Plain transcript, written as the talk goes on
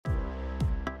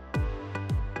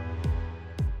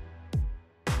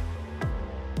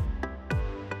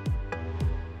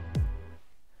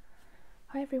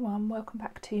everyone, welcome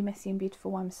back to Messy and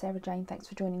Beautiful. I'm Sarah Jane. Thanks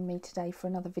for joining me today for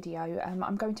another video.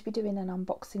 I'm going to be doing an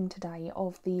unboxing today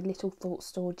of the Little Thought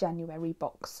Store January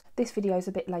box. This video is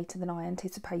a bit later than I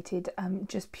anticipated,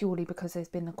 just purely because there's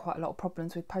been quite a lot of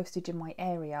problems with postage in my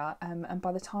area, and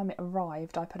by the time it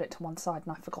arrived I put it to one side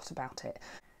and I forgot about it.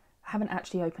 I haven't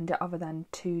actually opened it other than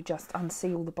to just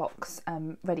unseal the box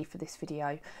ready for this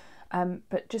video.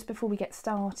 But just before we get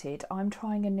started, I'm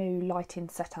trying a new lighting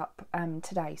setup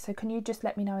today, so can you just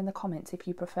let me know in the comments if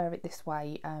you prefer it this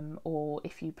way or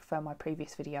if you prefer my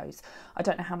previous videos. I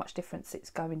don't know how much difference it's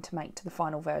going to make to the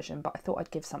final version, but I thought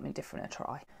I'd give something different a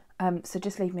try. So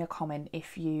just leave me a comment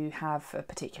if you have a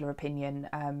particular opinion,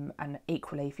 and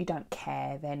equally if you don't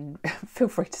care then feel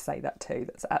free to say that too,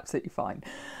 that's absolutely fine.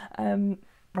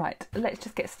 Right, let's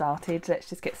just get started, let's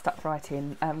just get stuck right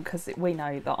in, because we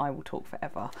know that I will talk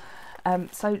forever.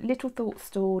 So Little Thought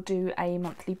Store do a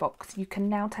monthly box. You can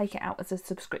now take it out as a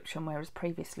subscription, whereas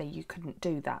previously you couldn't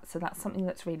do that, so that's something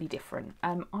that's really different.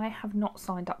 I have not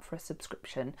signed up for a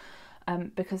subscription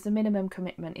because the minimum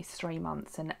commitment is 3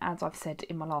 months, and as I've said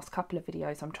in my last couple of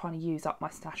videos, I'm trying to use up my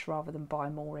stash rather than buy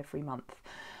more every month.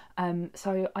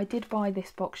 So I did buy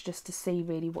this box just to see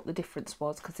really what the difference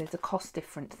was, because there's a cost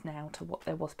difference now to what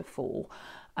there was before,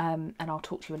 and I'll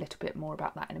talk to you a little bit more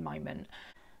about that in a moment.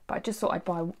 But I just thought I'd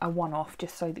buy a one-off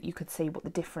just so that you could see what the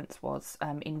difference was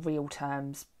in real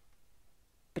terms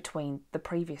between the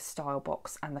previous style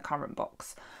box and the current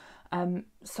box.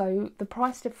 So the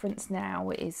price difference now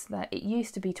is that it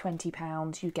used to be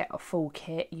 £20, you get a full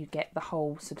kit, you get the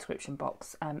whole subscription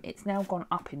box. It's now gone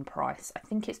up in price. I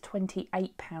think it's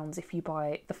 £28 if you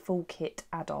buy the full kit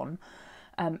add-on,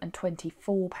 and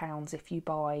 £24 if you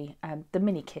buy the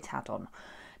mini kit add-on.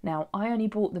 Now, I only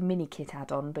bought the mini kit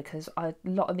add-on because a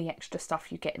lot of the extra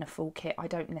stuff you get in a full kit, I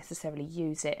don't necessarily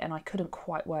use it, and I couldn't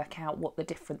quite work out what the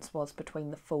difference was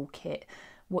between the full kit,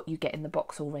 what you get in the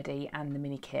box already, and the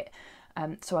mini kit.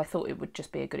 So I thought it would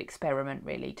just be a good experiment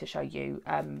really to show you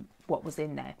what was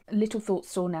in there. Little Thought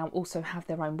Store now also have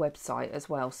their own website as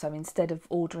well, so instead of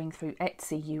ordering through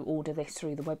Etsy, you order this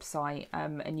through the website,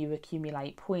 and you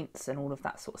accumulate points and all of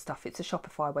that sort of stuff. It's a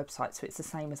Shopify website, so it's the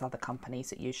same as other companies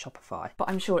that use Shopify. But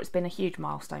I'm sure it's been a huge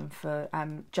milestone for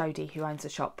Jodie, who owns the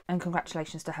shop, and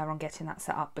congratulations to her on getting that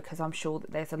set up, because I'm sure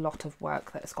that there's a lot of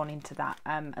work that has gone into that,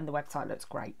 and the website looks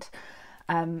great.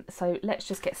 So let's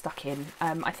just get stuck in.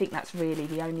 I think that's really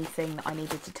the only thing that I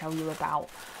needed to tell you about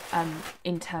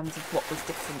in terms of what was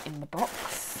different in the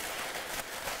box.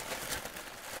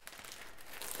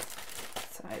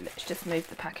 So let's just move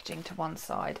the packaging to one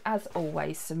side. As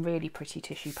always, some really pretty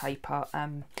tissue paper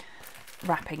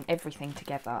wrapping everything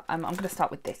together. I'm going to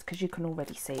start with this because you can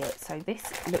already see it. So this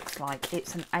looks like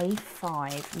it's an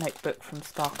A5 notebook from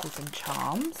Sparkles and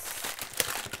Charms.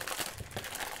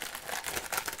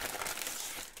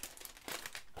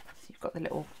 Got the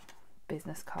little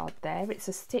business card there. It's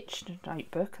a stitched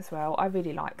notebook as well. I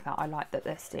really like that. I like that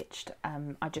they're stitched.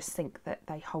 I just think that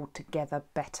they hold together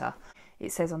better.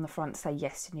 It says on the front, say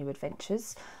yes to new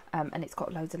adventures, and it's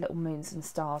got loads of little moons and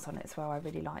stars on it as well. I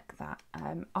really like that.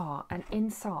 And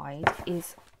inside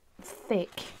is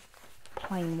thick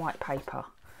plain white paper.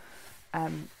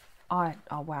 Oh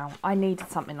wow, I needed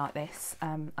something like this.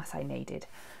 I say needed.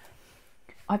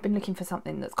 I've been looking for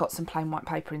something that's got some plain white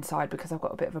paper inside because I've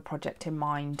got a bit of a project in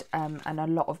mind, and a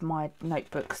lot of my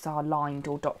notebooks are lined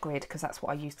or dot grid because that's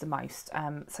what I use the most.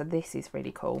 So this is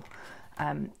really cool,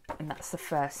 and that's the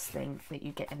first thing that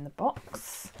you get in the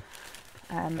box.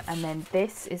 And then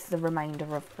this is the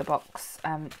remainder of the box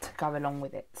to go along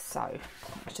with it. So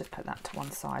let's just put that to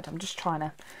one side. I'm just trying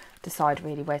to decide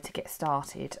really where to get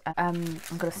started. I'm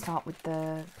going to start with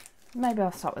maybe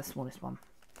I'll start with the smallest one.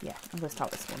 Yeah, I'm going to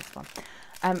start with the smallest one.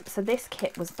 So this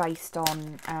kit was based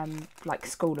on like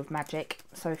School of Magic.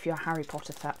 So if you're a Harry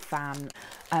Potter fan,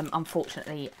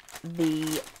 unfortunately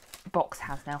the box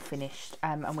has now finished,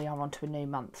 and we are on to a new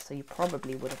month, so you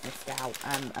probably would have missed out,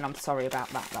 and I'm sorry about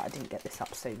that I didn't get this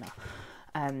up sooner.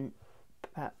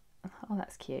 But oh,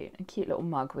 that's cute. A cute little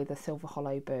mug with a silver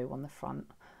hollow boo on the front.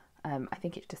 I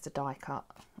think it's just a die cut.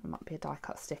 It might be a die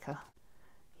cut sticker.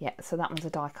 Yeah, so that one's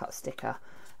a die cut sticker.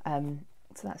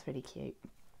 So that's really cute.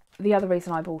 The other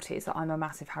reason I bought it is that I'm a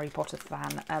massive Harry Potter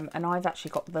fan, and I've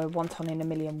actually got the One Ton in a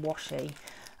Million washi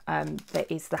that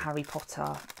is the Harry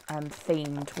Potter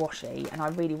themed washi, and I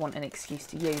really want an excuse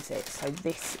to use it, so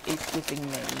this is giving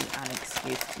me an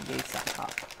excuse to use that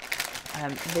cup.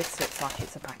 This looks like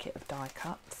it's a packet of die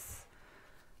cuts.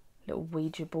 Little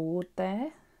Ouija board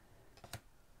there.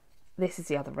 This is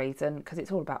the other reason, because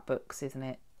it's all about books, isn't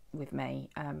it, with me.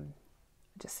 I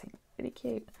just think really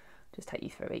cute. Just take you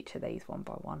through each of these one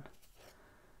by one.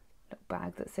 Little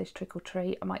bag that says trick or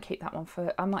treat. I might keep that one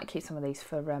for, I might keep some of these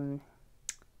for, little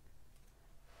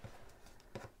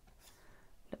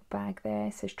bag there,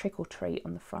 it says trick or treat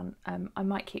on the front. I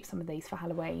might keep some of these for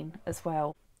Halloween as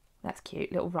well. That's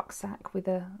cute, little rucksack with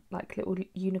a like little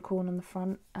unicorn on the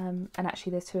front. And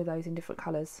actually there's 2 of those in different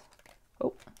colours.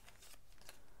 Oh,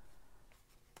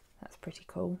 that's pretty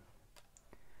cool.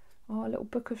 Oh, a little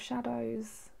book of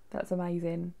shadows. That's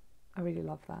amazing. I really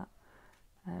love that.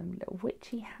 Little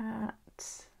witchy hat,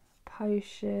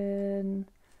 potion.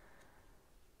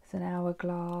 It's an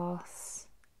hourglass.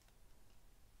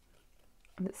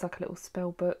 And it's like a little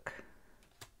spell book.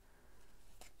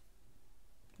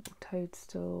 Little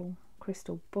toadstool,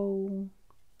 crystal ball,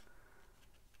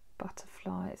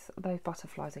 butterflies. Those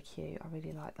butterflies are cute. I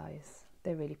really like those.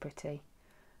 They're really pretty.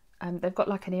 They've got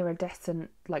like an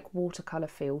iridescent, like watercolour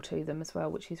feel to them as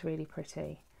well, which is really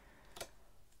pretty.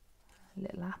 A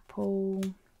little apple.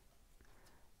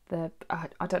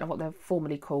 I don't know what they're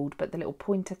formally called, but the little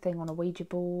pointer thing on a Ouija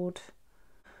board.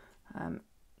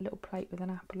 Little plate with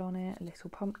an apple on it. A little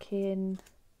pumpkin.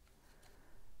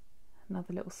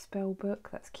 Another little spell book.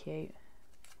 That's cute.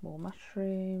 More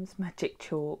mushrooms. Magic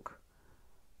chalk.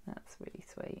 That's really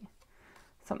sweet.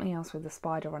 Something else with a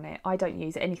spider on it. I don't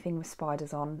use anything with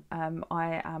spiders on.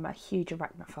 I am a huge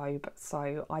arachnophobe,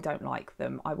 so I don't like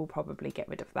them. I will probably get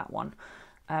rid of that one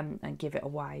and give it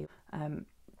away.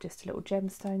 Just a little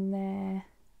gemstone there.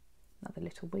 Another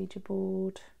little Ouija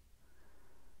board.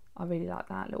 I really like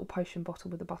that. Little potion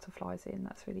bottle with the butterflies in.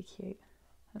 That's really cute.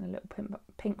 And a little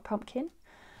pink pumpkin.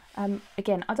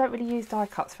 Again, I don't really use die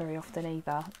cuts very often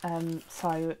either,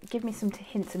 so give me some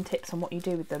hints and tips on what you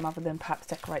do with them other than perhaps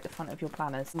decorate the front of your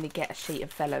planners. And we get a sheet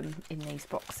of vellum in these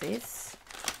boxes.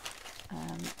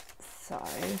 So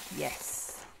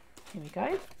yes, here we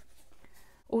go.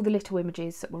 All the little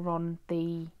images that were on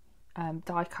the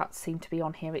die cuts seem to be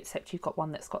on here, except you've got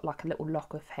one that's got like a little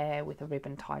lock of hair with a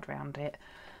ribbon tied around it.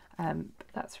 But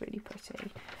that's really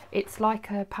pretty. It's like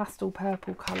a pastel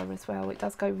purple colour as well. It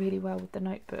does go really well with the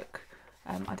notebook.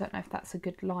 I don't know if that's a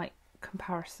good light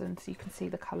comparison, so you can see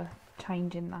the colour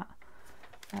change in that.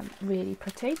 Really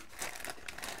pretty.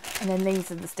 And then these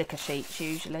are the sticker sheets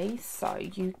usually. So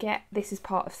you get, this is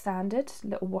part of standard,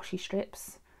 little washi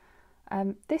strips.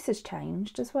 This has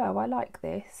changed as well. I like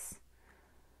this.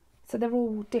 So they're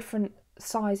all different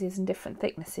sizes and different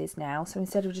thicknesses now, so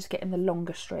instead of just getting the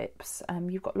longer strips,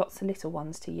 you've got lots of little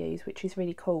ones to use, which is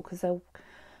really cool because they'll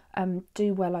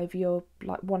do well over your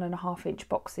like 1.5 inch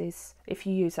boxes. If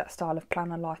you use that style of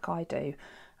planner like I do,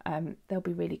 they'll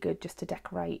be really good just to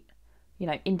decorate, you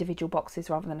know, individual boxes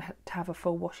rather than to have a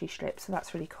full washi strip. So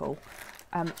that's really cool.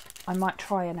 I might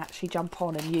try and actually jump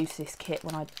on and use this kit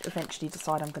when I eventually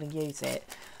decide I'm going to use it.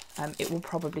 It will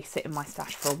probably sit in my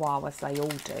stash for a while, as they all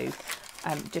do.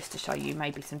 Just to show you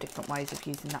maybe some different ways of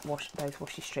using that those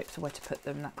washi strips, or where to put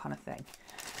them, that kind of thing.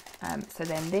 So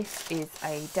then this is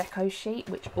a deco sheet,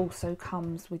 which also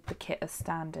comes with the kit as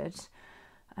standard,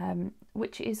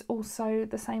 which is also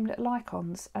the same little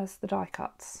icons as the die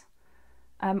cuts.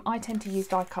 I tend to use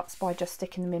die cuts by just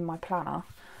sticking them in my planner.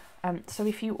 So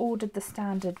if you ordered the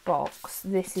standard box,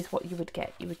 this is what you would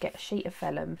get. You would get a sheet of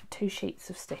vellum, 2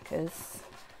 sheets of stickers,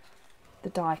 the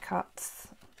die cuts.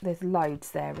 There's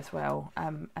loads there as well.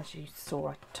 As you saw,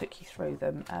 I took you through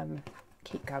them.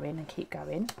 Keep going and keep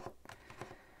going.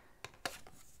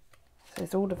 So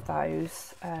there's all of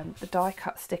those. The die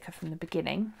cut sticker from the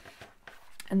beginning,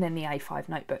 and then the A5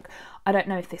 notebook. I don't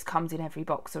know if this comes in every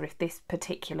box or if this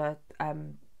particular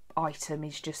item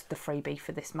is just the freebie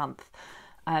for this month,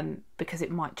 because it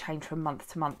might change from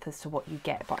month to month as to what you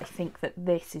get. But I think that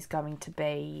this is going to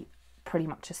be pretty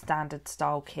much a standard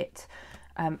style kit.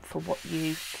 For what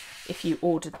you, if you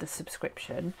ordered the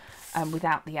subscription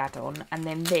without the add-on. And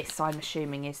then this, I'm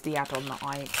assuming, is the add-on that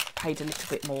I paid a little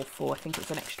bit more for. I think it was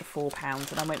an extra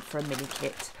 £4, and I went for a mini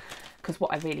kit because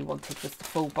what I really wanted was the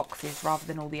full boxes rather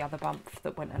than all the other bump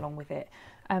that went along with it,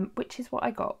 which is what I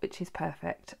got, which is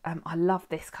perfect. I love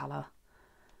this colour,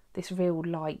 this real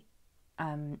light,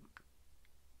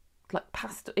 like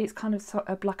pastel. It's kind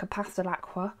of like a pastel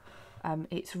aqua.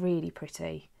 It's really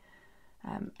pretty.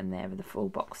 And there are the full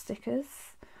box stickers,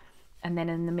 and then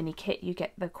in the mini kit you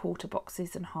get the quarter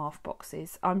boxes and half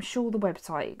boxes. I'm sure the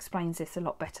website explains this a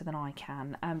lot better than I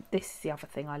can. This is the other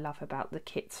thing I love about the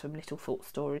kits from Little Thought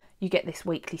Store. You get this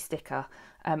weekly sticker,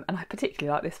 and I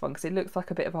particularly like this one because it looks like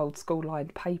a bit of old school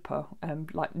lined paper,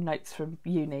 like notes from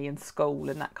uni and school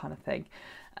and that kind of thing.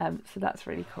 So that's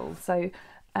really cool. So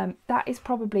that is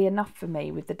probably enough for me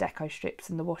with the deco strips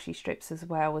and the washi strips as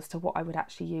well as to what I would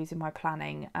actually use in my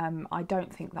planning. I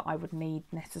don't think that I would need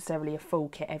necessarily a full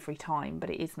kit every time, but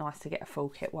it is nice to get a full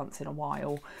kit once in a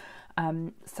while.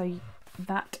 So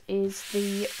that is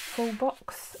the full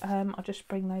box. I'll just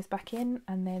bring those back in,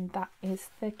 and then that is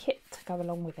the kit to go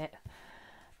along with it.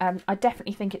 I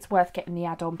definitely think it's worth getting the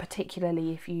add-on,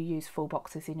 particularly if you use full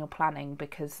boxes in your planning,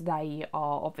 because they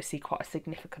are obviously quite a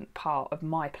significant part of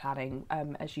my planning,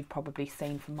 as you've probably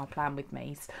seen from my plan with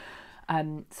me's.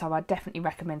 So I definitely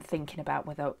recommend thinking about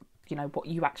whether, you know, what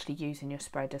you actually use in your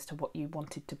spread as to what you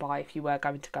wanted to buy if you were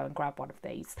going to go and grab one of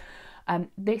these.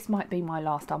 This might be my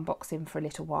last unboxing for a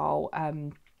little while,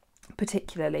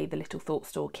 particularly the Little Thought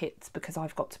Store kits, because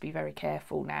I've got to be very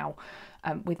careful now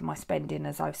with my spending,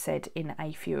 as I've said in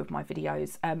a few of my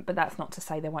videos, but that's not to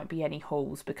say there won't be any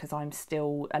hauls, because I'm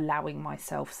still allowing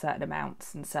myself certain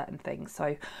amounts and certain things.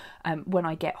 So when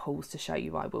I get hauls to show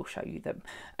you, I will show you them,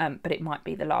 but it might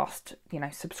be the last, you know,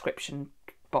 subscription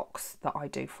box that I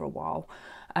do for a while.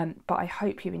 But I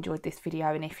hope you enjoyed this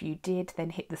video, and if you did, then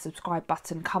hit the subscribe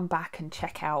button, come back and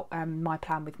check out my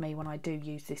plan with me when I do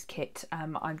use this kit.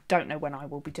 I don't know when I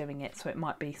will be doing it, so it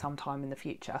might be sometime in the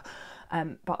future,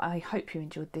 but I hope you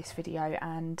enjoyed this video,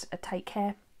 and take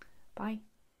care. Bye.